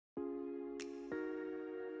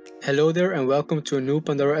Hello there and welcome to a new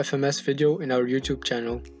Pandora FMS video in our YouTube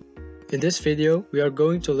channel. In this video, we are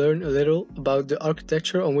going to learn a little about the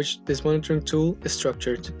architecture on which this monitoring tool is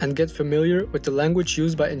structured and get familiar with the language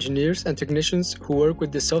used by engineers and technicians who work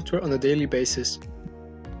with this software on a daily basis.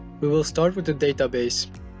 We will start with the database.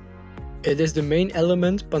 It is the main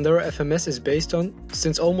element Pandora FMS is based on,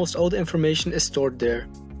 since almost all the information is stored there.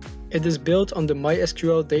 It is built on the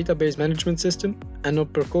MySQL database management system and on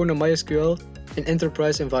Percona MySQL in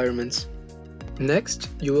enterprise environments. Next,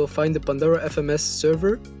 you will find the Pandora FMS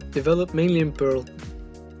server, developed mainly in Perl.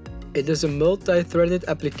 It is a multi-threaded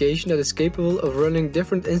application that is capable of running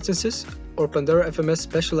different instances or Pandora FMS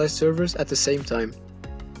specialized servers at the same time.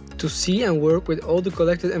 To see and work with all the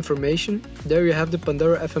collected information, there you have the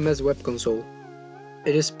Pandora FMS web console.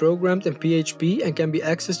 It is programmed in PHP and can be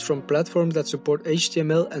accessed from platforms that support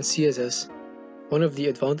HTML and CSS. One of the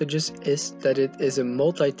advantages is that it is a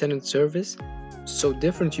multi-tenant service, so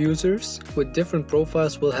different users with different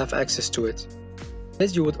profiles will have access to it.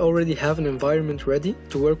 As you would already have an environment ready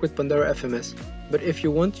to work with Pandora FMS, but if you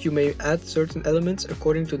want, you may add certain elements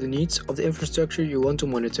according to the needs of the infrastructure you want to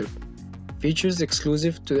monitor. Features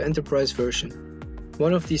exclusive to the enterprise version.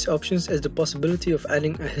 One of these options is the possibility of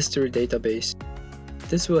adding a history database.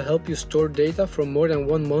 This will help you store data from more than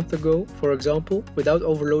 1 month ago, for example, without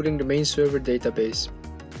overloading the main server database.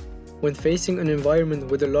 When facing an environment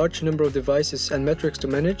with a large number of devices and metrics to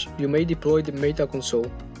manage, you may deploy the Meta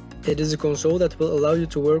console. It is a console that will allow you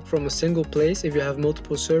to work from a single place if you have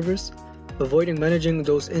multiple servers, avoiding managing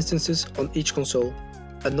those instances on each console.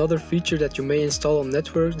 Another feature that you may install on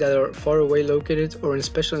networks that are far away located or in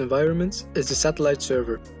special environments is the satellite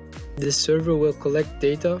server. This server will collect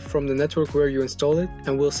data from the network where you install it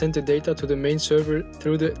and will send the data to the main server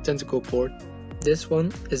through the tentacle port. This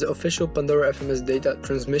one is the official Pandora FMS data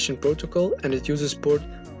transmission protocol, and it uses port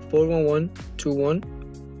 41121,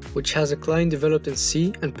 which has a client developed in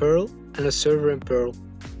C and Perl and a server in Perl.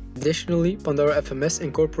 Additionally, Pandora FMS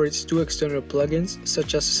incorporates 2 external plugins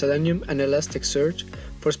such as Selenium and Elasticsearch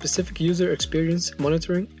for specific user experience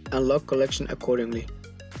monitoring and log collection accordingly.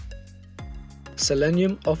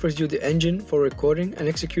 Selenium offers you the engine for recording and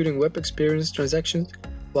executing web experience transactions,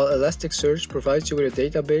 while Elasticsearch provides you with a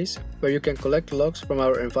database where you can collect logs from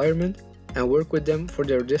our environment and work with them for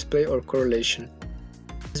their display or correlation.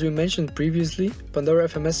 As we mentioned previously, Pandora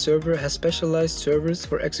FMS server has specialized servers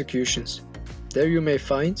for executions. There you may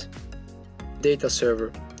find data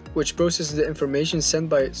server, which processes the information sent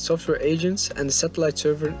by software agents and the satellite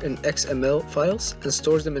server in XML files and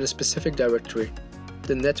stores them in a specific directory.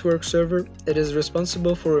 The network server, it is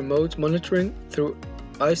responsible for remote monitoring through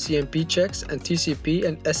ICMP checks and TCP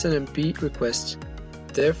and SNMP requests.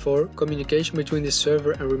 Therefore, communication between the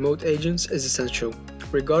server and remote agents is essential,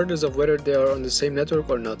 regardless of whether they are on the same network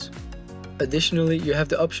or not. Additionally, you have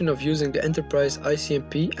the option of using the enterprise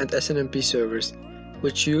ICMP and SNMP servers,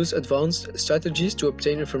 which use advanced strategies to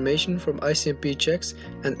obtain information from ICMP checks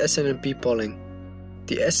and SNMP polling.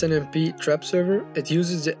 The SNMP trap server, it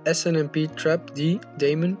uses the SNMP trap D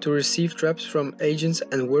daemon to receive traps from agents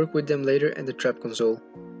and work with them later in the trap console.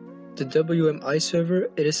 The WMI server,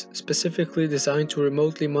 it is specifically designed to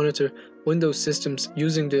remotely monitor Windows systems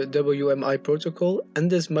using the WMI protocol, and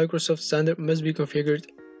this Microsoft standard must be configured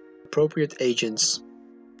with appropriate agents.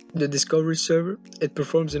 The discovery server, it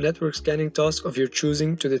performs the network scanning task of your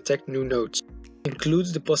choosing to detect new nodes.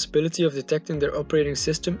 Includes the possibility of detecting their operating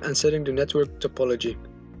system and setting the network topology.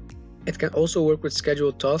 It can also work with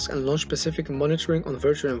scheduled tasks and launch specific monitoring on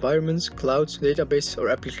virtual environments, clouds, databases or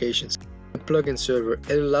applications. The plugin server,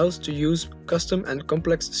 it allows to use custom and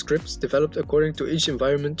complex scripts developed according to each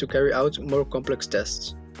environment to carry out more complex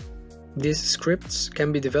tests. These scripts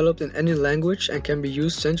can be developed in any language and can be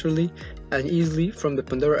used centrally and easily from the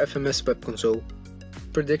Pandora FMS web console.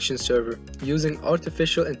 Prediction server. Using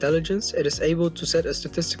artificial intelligence, it is able to set a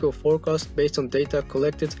statistical forecast based on data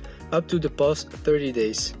collected up to the past 30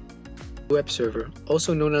 days. Web server,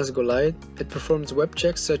 also known as Goliath, it performs web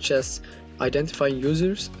checks such as identifying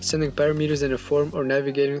users, sending parameters in a form or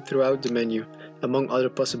navigating throughout the menu, among other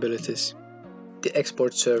possibilities. The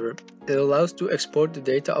export server, it allows to export the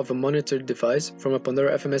data of a monitored device from a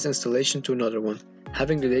Pandora FMS installation to another one,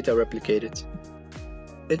 having the data replicated.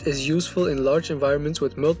 It is useful in large environments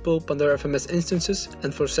with multiple Pandora FMS instances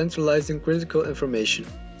and for centralizing critical information.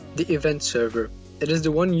 The event server. It is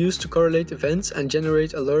the one used to correlate events and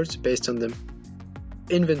generate alerts based on them.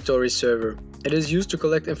 Inventory server. It is used to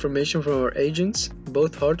collect information from our agents,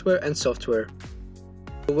 both hardware and software.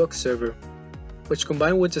 The WUC server, which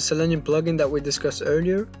combined with the Selenium plugin that we discussed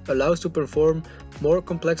earlier, allows to perform more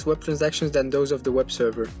complex web transactions than those of the web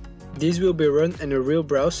server. These will be run in a real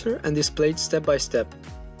browser and displayed step by step.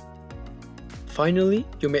 Finally,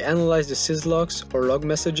 you may analyze the syslogs or log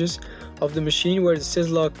messages of the machine where the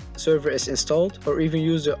syslog server is installed, or even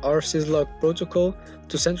use the rsyslog protocol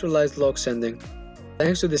to centralize log sending.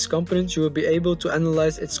 Thanks to this component, you will be able to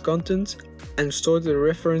analyze its content and store the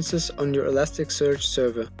references on your Elasticsearch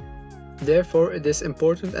server. Therefore, it is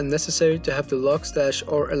important and necessary to have the logstash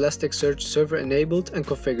or Elasticsearch server enabled and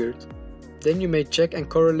configured. Then you may check and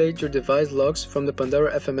correlate your device logs from the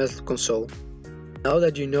Pandora FMS console. Now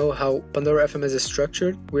that you know how Pandora FMS is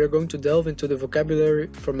structured, we are going to delve into the vocabulary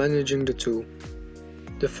for managing the tool.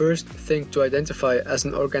 The first thing to identify as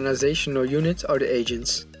an organizational unit are the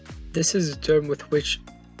agents. This is a term with which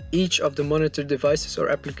each of the monitored devices or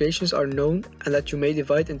applications are known and that you may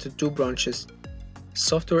divide into two branches: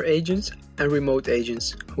 software agents and remote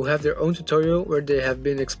agents, who have their own tutorial where they have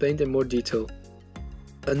been explained in more detail.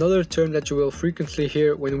 Another term that you will frequently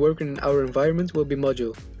hear when working in our environment will be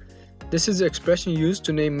module. This is the expression used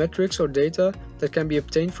to name metrics or data that can be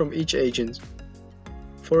obtained from each agent.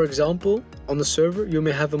 For example, on the server you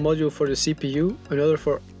may have a module for the CPU, another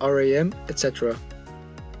for RAM, etc.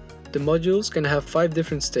 The modules can have 5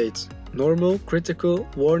 different states: normal, critical,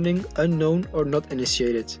 warning, unknown, or not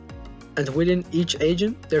initiated. And within each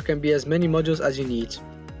agent there can be as many modules as you need.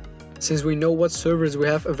 Since we know what servers we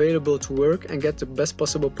have available to work and get the best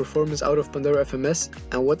possible performance out of Pandora FMS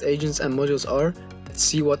and what agents and modules are, let's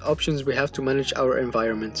see what options we have to manage our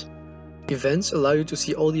environment. Events allow you to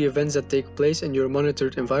see all the events that take place in your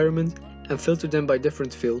monitored environment and filter them by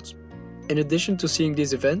different fields. In addition to seeing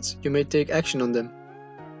these events, you may take action on them.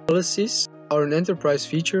 Policies are an enterprise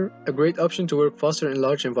feature, a great option to work faster in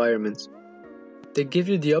large environments. They give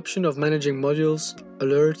you the option of managing modules,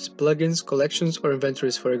 alerts, plugins, collections, or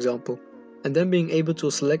inventories, for example, and then being able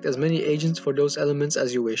to select as many agents for those elements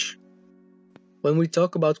as you wish. When we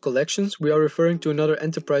talk about collections, we are referring to another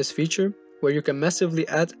enterprise feature where you can massively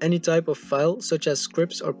add any type of file, such as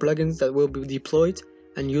scripts or plugins that will be deployed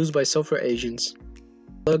and used by software agents.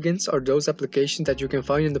 Plugins are those applications that you can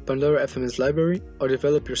find in the Pandora FMS library or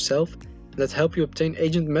develop yourself that help you obtain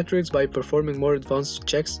agent metrics by performing more advanced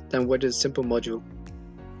checks than with a simple module.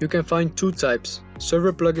 You can find two types: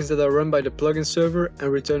 server plugins that are run by the plugin server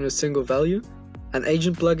and return a single value, and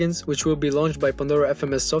agent plugins which will be launched by Pandora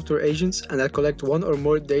FMS software agents and that collect one or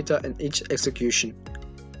more data in each execution.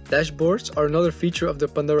 Dashboards are another feature of the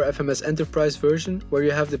Pandora FMS Enterprise version where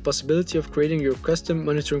you have the possibility of creating your custom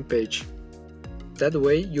monitoring page. That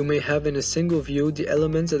way, you may have in a single view the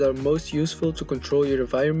elements that are most useful to control your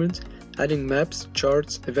environment, adding maps,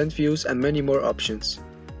 charts, event views, and many more options.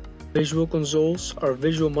 Visual consoles are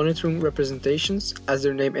visual monitoring representations, as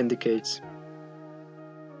their name indicates.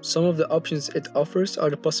 Some of the options it offers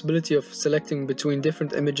are the possibility of selecting between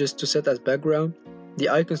different images to set as background, the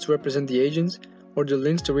icons to represent the agents, or the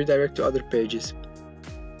links to redirect to other pages.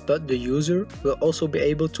 But the user will also be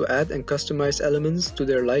able to add and customize elements to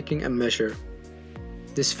their liking and measure.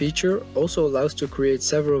 This feature also allows to create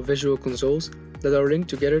several visual consoles that are linked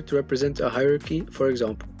together to represent a hierarchy, for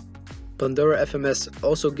example. Pandora FMS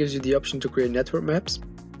also gives you the option to create network maps.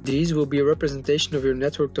 These will be a representation of your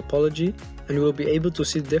network topology, and you will be able to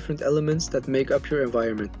see different elements that make up your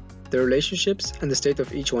environment, the relationships, and the state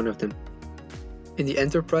of each one of them. In the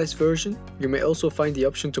Enterprise version, you may also find the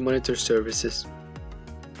option to monitor services.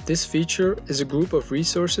 This feature is a group of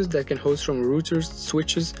resources that can host from routers,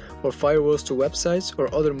 switches, or firewalls to websites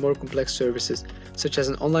or other more complex services, such as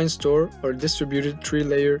an online store or a distributed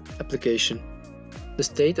 3-layer application. The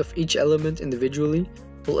state of each element individually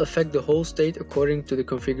will affect the whole state according to the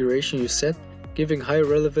configuration you set, giving higher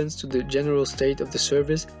relevance to the general state of the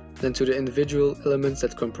service than to the individual elements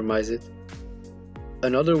that comprise it.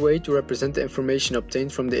 Another way to represent the information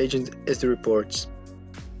obtained from the agent is the reports.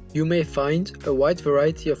 You may find a wide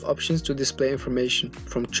variety of options to display information,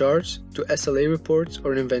 from charts to SLA reports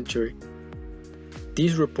or an inventory.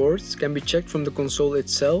 These reports can be checked from the console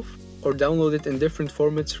itself or downloaded in different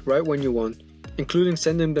formats right when you want, including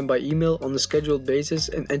sending them by email on a scheduled basis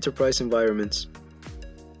in enterprise environments.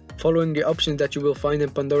 Following the options that you will find in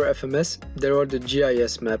Pandora FMS, there are the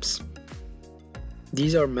GIS maps.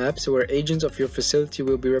 These are maps where agents of your facility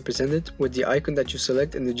will be represented with the icon that you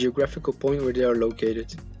select in the geographical point where they are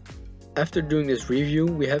located. After doing this review,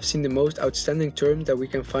 we have seen the most outstanding terms that we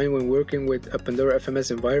can find when working with a Pandora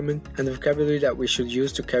FMS environment and the vocabulary that we should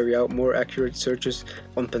use to carry out more accurate searches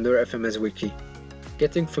on Pandora FMS Wiki.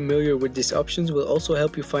 Getting familiar with these options will also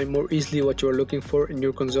help you find more easily what you are looking for in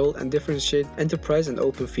your console and differentiate enterprise and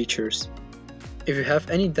open features. If you have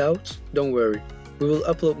any doubts, don't worry. We will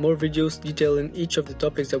upload more videos detailing each of the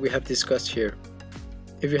topics that we have discussed here.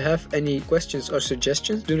 If you have any questions or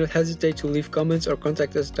suggestions, do not hesitate to leave comments or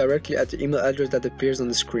contact us directly at the email address that appears on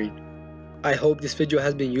the screen. I hope this video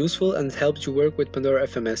has been useful and helped you work with Pandora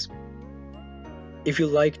FMS. If you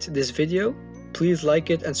liked this video, please like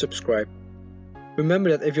it and subscribe. Remember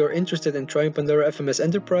that if you're interested in trying Pandora FMS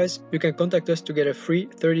Enterprise, you can contact us to get a free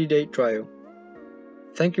 30-day trial.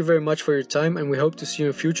 Thank you very much for your time, and we hope to see you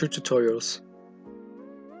in future tutorials.